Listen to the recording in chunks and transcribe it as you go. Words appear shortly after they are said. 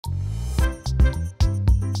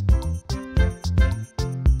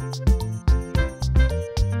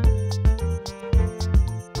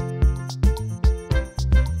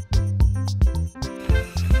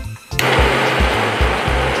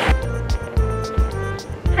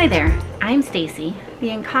Hi there, I'm Stacy, the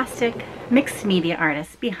encaustic mixed media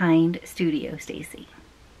artist behind Studio Stacy.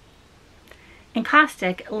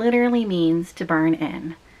 Encaustic literally means to burn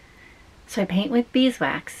in. So I paint with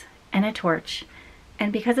beeswax and a torch,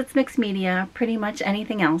 and because it's mixed media, pretty much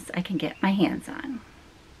anything else I can get my hands on.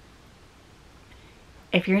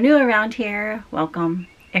 If you're new around here, welcome.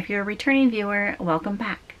 If you're a returning viewer, welcome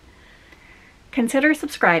back. Consider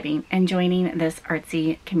subscribing and joining this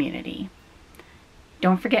artsy community.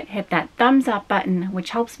 Don't forget to hit that thumbs up button,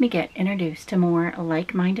 which helps me get introduced to more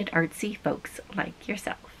like-minded artsy folks like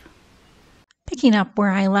yourself. Picking up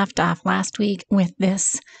where I left off last week with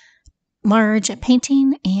this large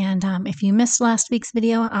painting, and if you missed last week's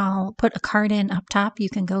video, I'll put a card in up top. You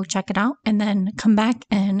can go check it out and then come back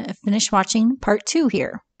and finish watching part 2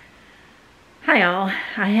 here. Hi all,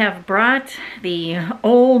 I have brought the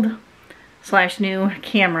old/new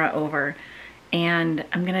camera over and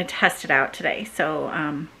I'm gonna test it out today. So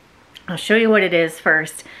I'll show you what it is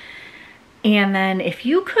first. And then if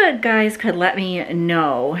you guys could let me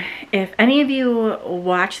know if any of you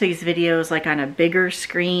watch these videos like on a bigger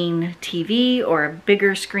screen TV or a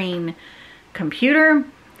bigger screen computer,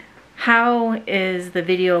 how is the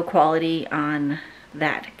video quality on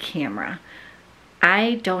that camera?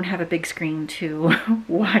 I don't have a big screen to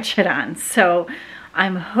watch it on, so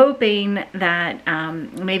I'm hoping that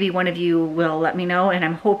maybe one of you will let me know, and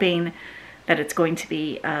I'm hoping that it's going to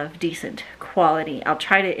be of decent quality. I'll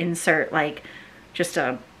try to insert like just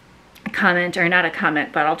a comment, or not a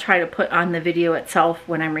comment, but I'll try to put on the video itself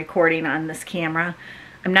when I'm recording on this camera.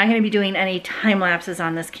 I'm not going to be doing any time lapses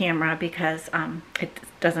on this camera because it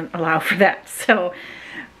doesn't allow for that. So,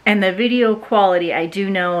 and the video quality, I do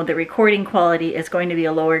know the recording quality is going to be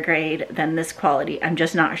a lower grade than this quality. I'm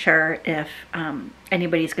just not sure if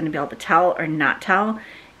anybody's going to be able to tell or not tell.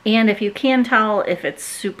 And if you can tell if it's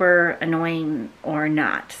super annoying or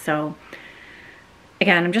not. So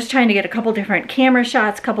again, I'm just trying to get a couple different camera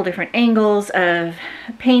shots, a couple different angles of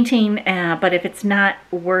painting. But if it's not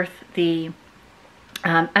worth the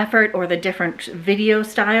effort or the different video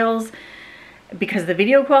styles, because the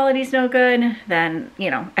video quality is no good, then, you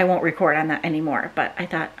know, I won't record on that anymore. But I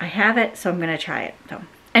thought I have it, so I'm going to try it. So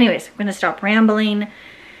anyways, I'm going to stop rambling,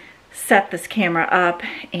 set this camera up,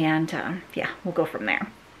 and yeah, we'll go from there.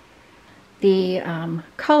 The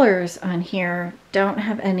colors on here don't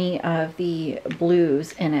have any of the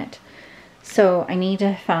blues in it. So I need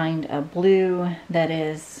to find a blue that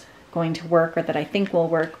is going to work, or that I think will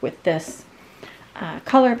work with this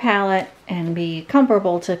color palette and be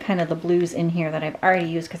comparable to kind of the blues in here that I've already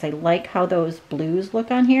used, because I like how those blues look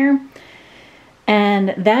on here.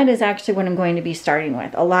 And that is actually what I'm going to be starting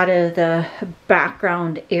with. A lot of the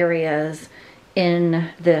background areas in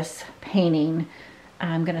this painting,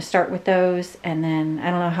 I'm going to start with those, and then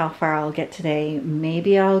I don't know how far I'll get today.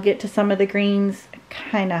 Maybe I'll get to some of the greens.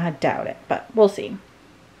 Kind of doubt it, but we'll see.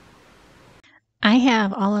 I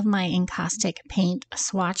have all of my encaustic paint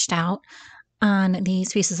swatched out on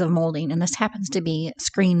these pieces of molding, and this happens to be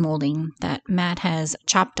screen molding that Matt has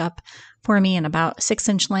chopped up for me in about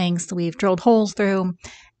 6-inch lengths. We've drilled holes through,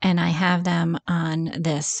 and I have them on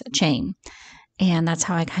this chain. And that's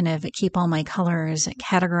how I kind of keep all my colors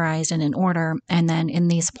categorized and in order. And then in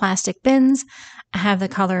these plastic bins, I have the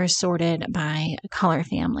colors sorted by color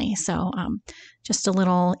family. So just a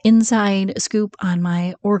little inside scoop on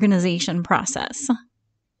my organization process.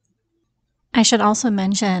 I should also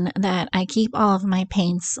mention that I keep all of my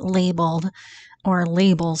paints labeled, or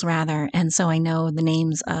labels rather, and so I know the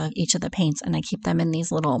names of each of the paints, and I keep them in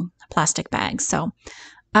these little plastic bags. So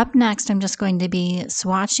up next, I'm just going to be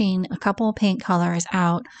swatching a couple paint colors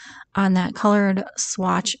out on that colored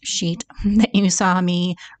swatch sheet that you saw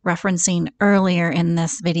me referencing earlier in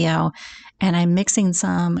this video. And I'm mixing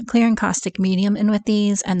some clear encaustic medium in with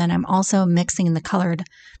these, and then I'm also mixing the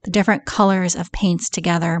different colors of paints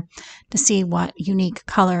together to see what unique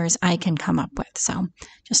colors I can come up with. So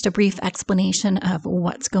just a brief explanation of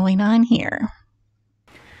what's going on here.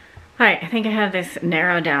 All right, I think I have this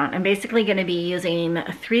narrowed down. I'm basically going to be using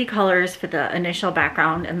 3 colors for the initial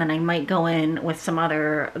background, and then I might go in with some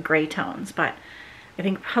other gray tones. But I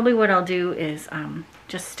think probably what I'll do is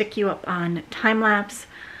just stick you up on time-lapse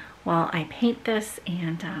while I paint this,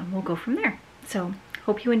 and we'll go from there. So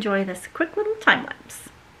hope you enjoy this quick little time-lapse.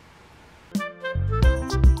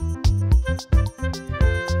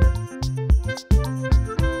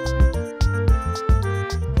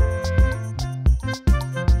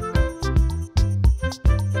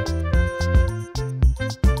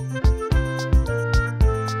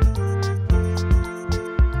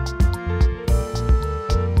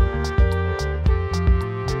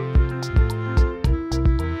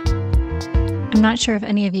 I'm not sure if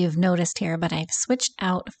any of you have noticed here, but I've switched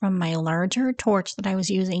out from my larger torch that I was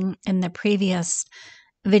using in the previous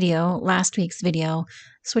video, last week's video,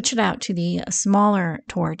 switch it out to the smaller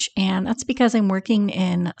torch. And that's because I'm working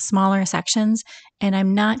in smaller sections and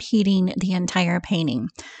I'm not heating the entire painting.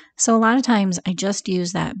 So a lot of times I just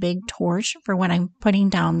use that big torch for when I'm putting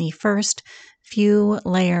down the first few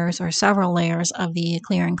layers or several layers of the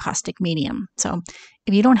clear encaustic medium. So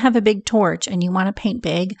if you don't have a big torch and you want to paint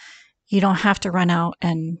big, you don't have to run out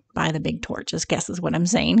and buy the big torch, I guess is what I'm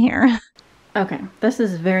saying here. Okay, this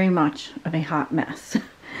is very much of a hot mess.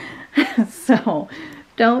 So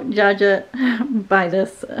don't judge it by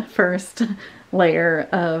this first layer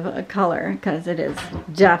of color because it is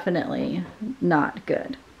definitely not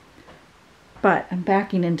good. But I'm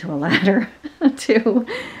backing into a ladder too,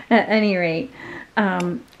 at any rate.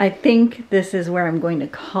 I think this is where I'm going to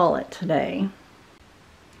call it today.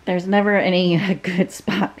 There's never any good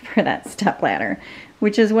spot for that step ladder,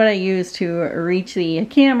 which is what I use to reach the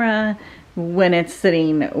camera when it's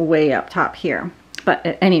sitting way up top here. But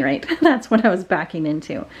at any rate, that's what I was backing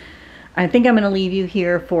into. I think I'm going to leave you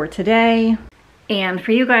here for today. And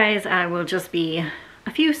for you guys, I will just be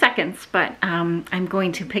a few seconds, but I'm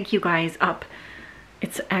going to pick you guys up.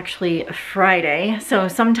 It's actually Friday, so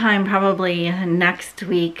sometime probably next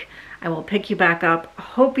week, I will pick you back up,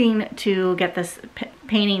 hoping to get this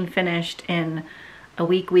painting finished in a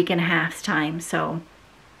week, week and a half's time. So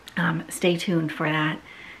stay tuned for that.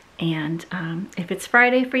 And if it's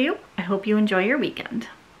Friday for you, I hope you enjoy your weekend.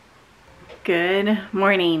 Good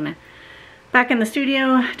morning. Back in the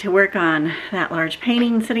studio to work on that large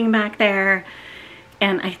painting sitting back there.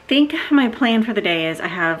 And I think my plan for the day is I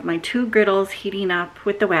have my 2 griddles heating up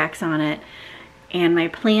with the wax on it. And my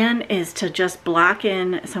plan is to just block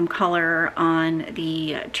in some color on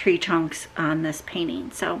the tree trunks on this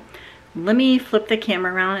painting. So let me flip the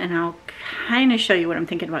camera around and I'll kind of show you what I'm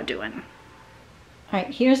thinking about doing. All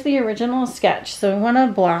right, here's the original sketch. So we want to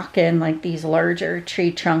block in like these larger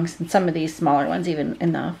tree trunks and some of these smaller ones even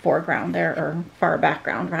in the foreground there, or far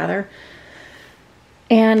background rather.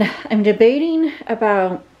 And I'm debating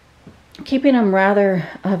about keeping them rather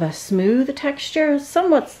of a smooth texture,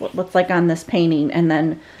 somewhat looks like on this painting, and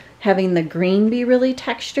then having the green be really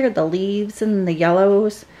textured, the leaves and the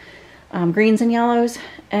yellows, greens and yellows.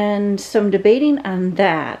 And so I'm debating on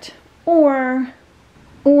that, or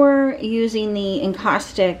using the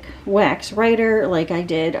encaustic wax writer like I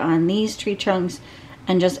did on these tree trunks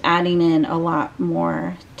and just adding in a lot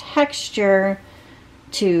more texture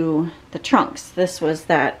to the trunks. This was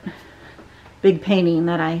that big painting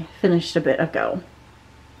that I finished a bit ago.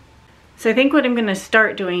 So I think what I'm going to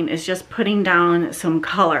start doing is just putting down some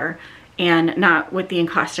color, and not with the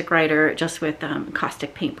encaustic writer, just with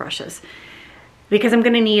caustic paint brushes, because I'm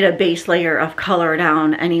going to need a base layer of color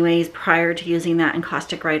down anyways prior to using that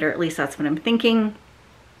encaustic writer. At least that's what I'm thinking.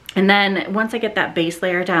 And then once I get that base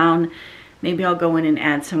layer down, maybe I'll go in and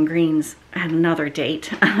add some greens at another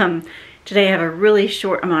date. Today I have a really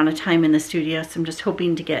short amount of time in the studio, so I'm just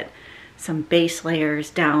hoping to get some base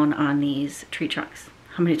layers down on these tree trunks.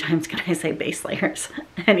 How many times can I say base layers?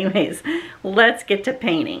 Anyways, let's get to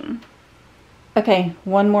painting. Okay,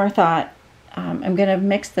 one more thought. I'm gonna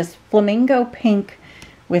mix this flamingo pink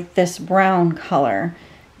with this brown color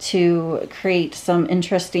to create some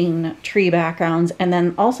interesting tree backgrounds. And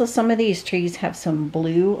then also some of these trees have some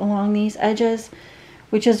blue along these edges,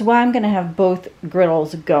 which is why I'm gonna have both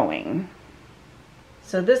griddles going.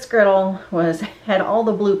 So this griddle had all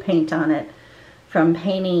the blue paint on it from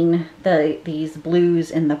painting these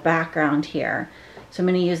blues in the background here. So I'm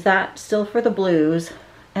going to use that still for the blues.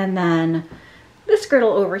 And then this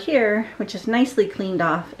griddle over here, which is nicely cleaned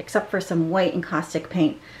off except for some white encaustic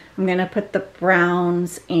paint, I'm going to put the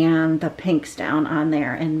browns and the pinks down on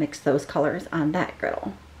there and mix those colors on that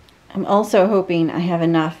griddle. I'm also hoping I have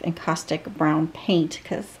enough encaustic brown paint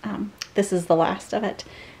because this is the last of it.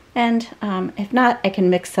 And if not, I can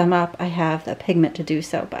mix some up. I have the pigment to do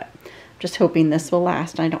so, but I'm just hoping this will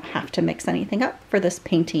last and I don't have to mix anything up for this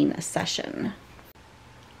painting session.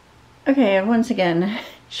 Okay, I've once again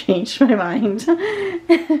changed my mind.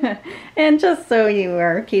 And just so you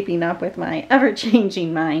are keeping up with my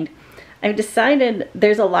ever-changing mind, I've decided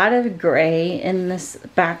there's a lot of gray in this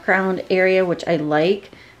background area, which I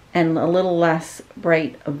like, and a little less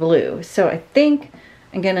bright blue. So I think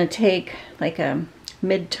I'm gonna take like a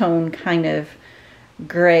mid-tone kind of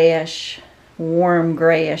grayish, warm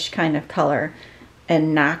grayish kind of color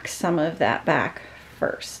and knock some of that back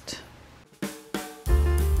first.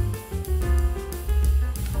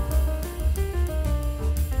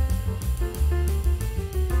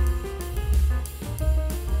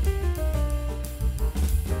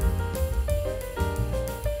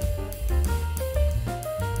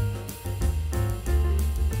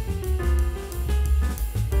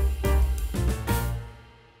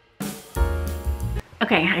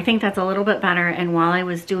 Okay, I think that's a little bit better. And while I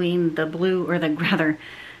was doing the blue, or the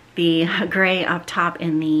gray up top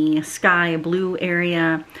in the sky blue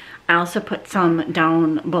area, I also put some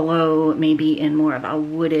down below, maybe in more of a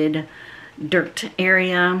wooded dirt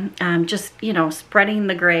area. Just, you know, spreading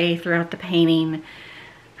the gray throughout the painting.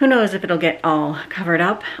 Who knows if it'll get all covered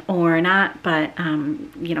up or not, but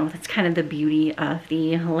you know, that's kind of the beauty of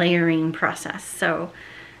the layering process. So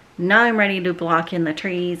now I'm ready to block in the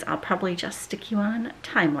trees. I'll probably just stick you on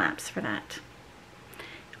time lapse for that.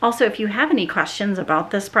 Also, if you have any questions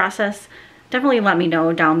about this process, definitely let me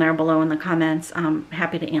know down there below in the comments. I'm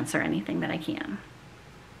happy to answer anything that I can.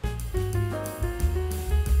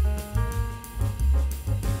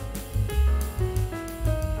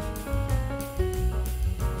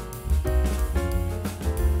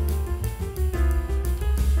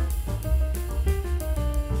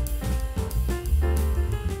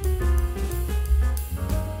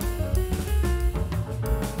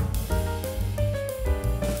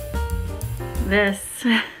 This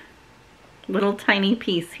little tiny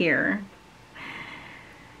piece here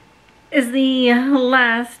is the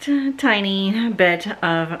last tiny bit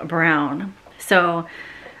of brown. So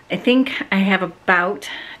I think I have about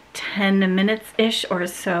 10 minutes-ish or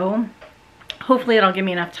so. Hopefully it'll give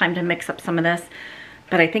me enough time to mix up some of this,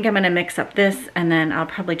 but I think I'm gonna mix up this and then I'll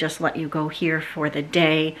probably just let you go here for the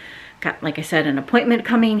day. Got, like I said, an appointment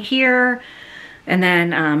coming here. And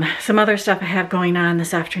then some other stuff I have going on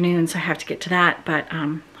this afternoon, so I have to get to that. But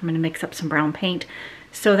I'm going to mix up some brown paint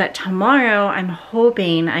so that tomorrow I'm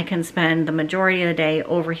hoping I can spend the majority of the day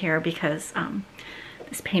over here, because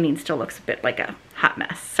this painting still looks a bit like a hot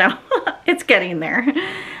mess. So it's getting there.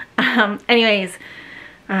 Anyways,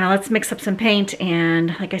 let's mix up some paint,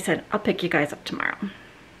 and like I said, I'll pick you guys up tomorrow.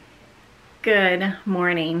 Good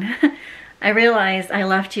morning. I realized I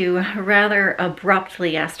left you rather abruptly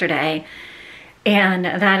yesterday. And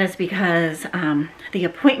that is because the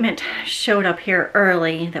appointment showed up here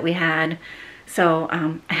early that we had. So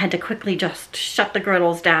I had to quickly just shut the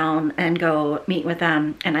griddles down and go meet with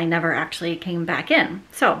them. And I never actually came back in.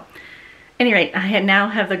 So at any rate, I now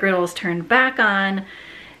have the griddles turned back on.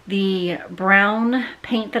 The brown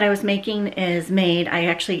paint that I was making is made. I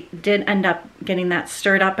actually did end up getting that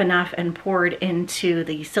stirred up enough and poured into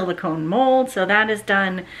the silicone mold. So that is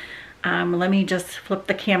done. Let me just flip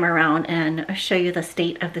the camera around and show you the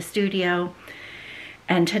state of the studio.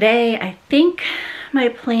 And today, I think my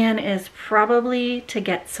plan is probably to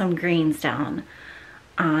get some greens down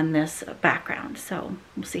on this background. So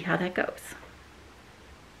we'll see how that goes.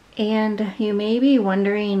 And you may be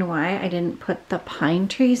wondering why I didn't put the pine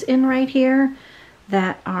trees in right here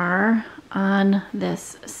that are on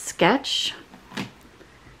this sketch.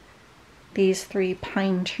 These 3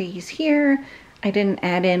 pine trees here, I didn't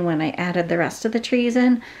add in when I added the rest of the trees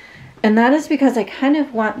in. And that is because I kind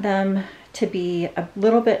of want them to be a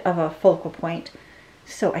little bit of a focal point.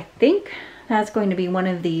 So I think that's going to be one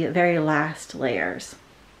of the very last layers.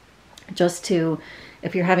 Just to,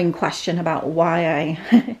 if you're having a question about why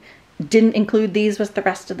I didn't include these with the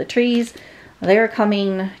rest of the trees, they're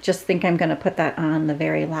coming. Just think I'm going to put that on the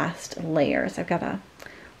very last layers. I've got a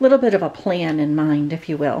little bit of a plan in mind, if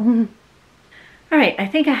you will. All right, I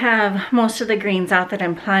think I have most of the greens out that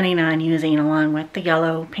I'm planning on using, along with the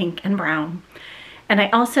yellow, pink, and brown. And I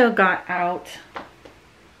also got out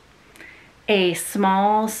a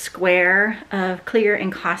small square of clear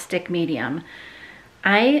encaustic medium.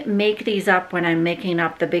 I make these up when I'm making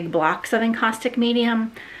up the big blocks of encaustic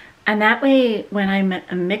medium. And that way, when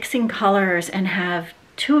I'm mixing colors and have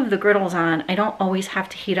 2 of the griddles on, I don't always have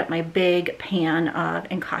to heat up my big pan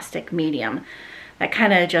of encaustic medium. That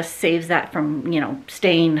kind of just saves that from, you know,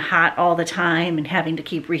 staying hot all the time and having to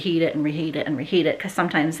keep reheat it and reheat it and reheat it, because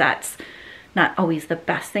sometimes that's not always the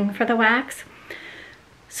best thing for the wax.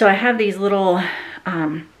 So I have these little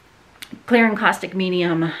clear encaustic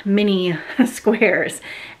medium mini squares,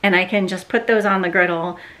 and I can just put those on the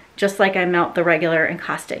griddle just like I melt the regular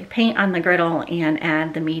encaustic paint on the griddle and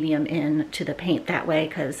add the medium in to the paint that way,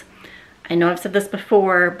 because I know I've said this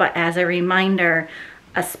before, but as a reminder,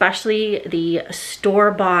 especially the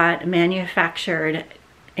store-bought manufactured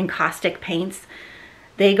encaustic paints,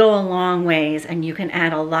 they go a long ways, and you can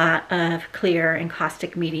add a lot of clear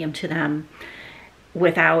encaustic medium to them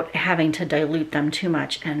without having to dilute them too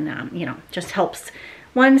much. And you know, just helps,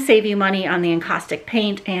 one, save you money on the encaustic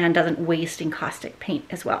paint, and doesn't waste encaustic paint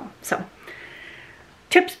as well. So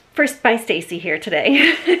tips first by Stacy here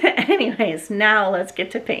today. Anyways, now let's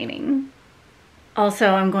get to painting.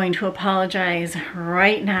 Also, I'm going to apologize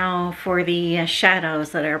right now for the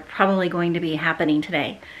shadows that are probably going to be happening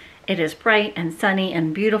today. It is bright and sunny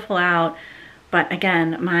and beautiful out, But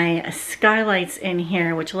again, my skylights in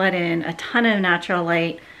here, which let in a ton of natural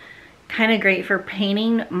light, kind of great for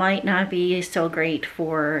painting, might not be so great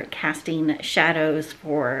for casting shadows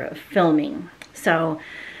for filming. So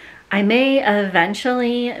I may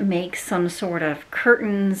eventually make some sort of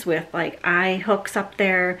curtains with like eye hooks up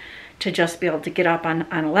there to just be able to get up on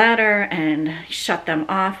a ladder and shut them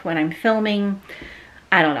off when I'm filming.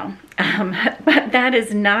 I don't know, but that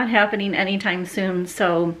is not happening anytime soon.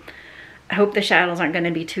 So I hope the shadows aren't going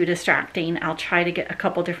to be too distracting. I'll try to get a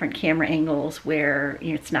couple different camera angles where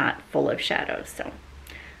it's not full of shadows. So,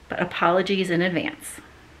 but apologies in advance.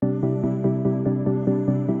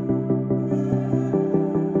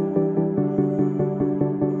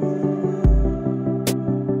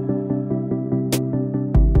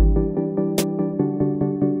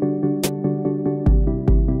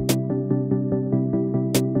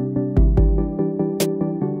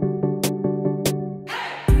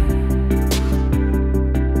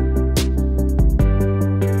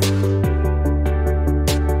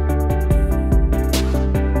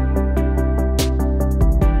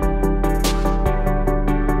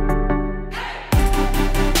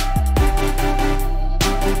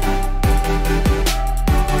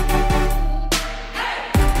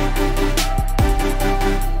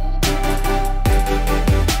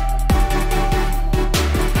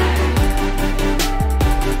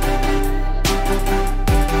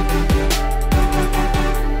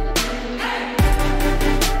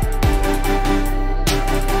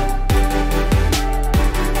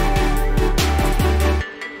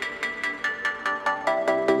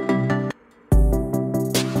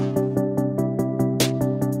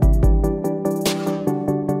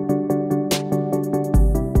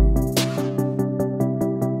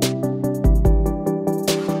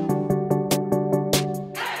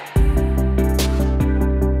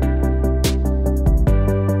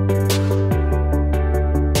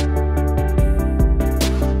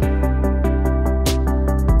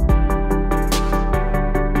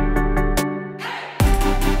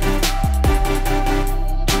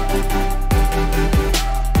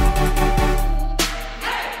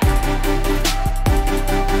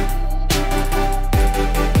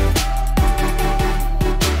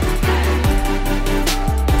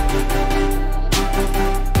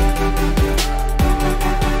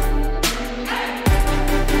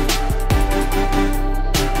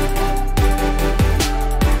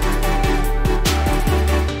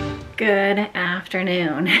 Good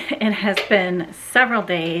afternoon. It has been several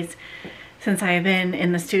days since I've been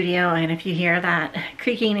in the studio, and if you hear that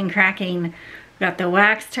creaking and cracking, got the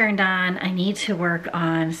wax turned on. I need to work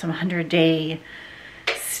on some 100-day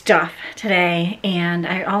stuff today, and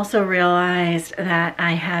I also realized that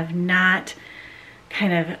I have not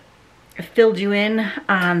kind of filled you in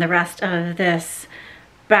on the rest of this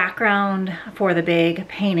background for the big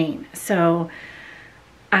painting. So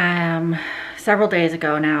several days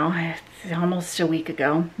ago now, almost a week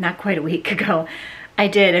ago, not quite a week ago, I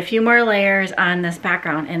did a few more layers on this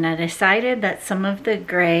background, and I decided that some of the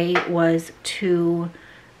gray was too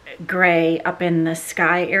gray up in the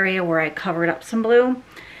sky area where I covered up some blue.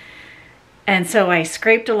 And so I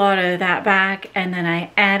scraped a lot of that back, and then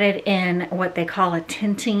I added in what they call a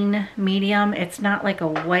tinting medium. It's not like a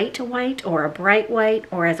white or a bright white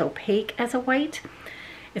or as opaque as a white.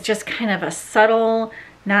 It's just kind of a subtle,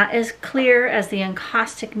 not as clear as the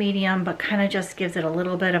encaustic medium, but kind of just gives it a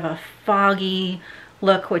little bit of a foggy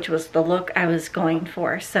look, which was the look I was going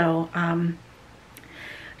for. So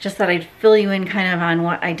just thought I'd fill you in kind of on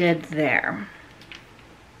what I did there.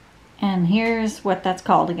 And here's what that's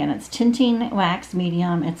called again. It's tinting wax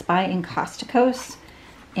medium. It's by Encausticos,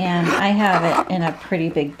 and I have it in a pretty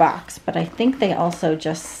big box, but I think they also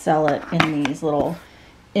just sell it in these little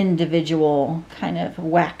individual kind of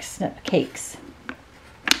wax cakes.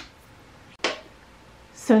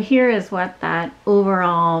 So here is what that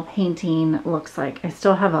overall painting looks like. I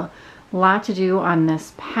still have a lot to do on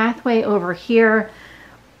this pathway over here,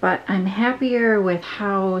 but I'm happier with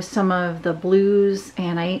how some of the blues,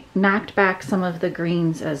 and I knocked back some of the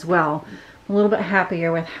greens as well. I'm a little bit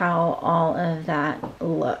happier with how all of that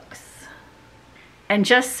looks. And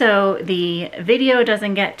just so the video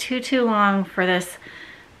doesn't get too long for this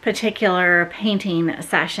particular painting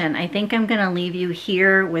session, I think I'm gonna leave you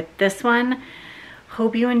here with this one.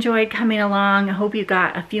 Hope you enjoyed coming along. I hope you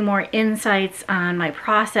got a few more insights on my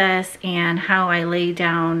process and how I lay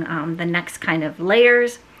down the next kind of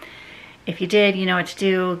layers. If you did, you know what to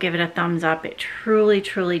do. Give it a thumbs up. It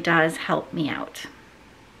truly does help me out.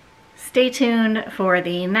 Stay tuned for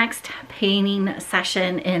the next painting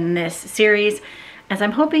session in this series, as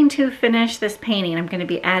I'm hoping to finish this painting. I'm going to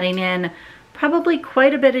be adding in probably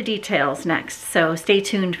quite a bit of details next, so stay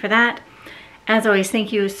tuned for that. As always,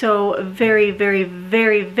 thank you so very, very,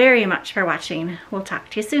 very, very much for watching. We'll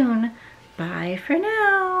talk to you soon. Bye for now.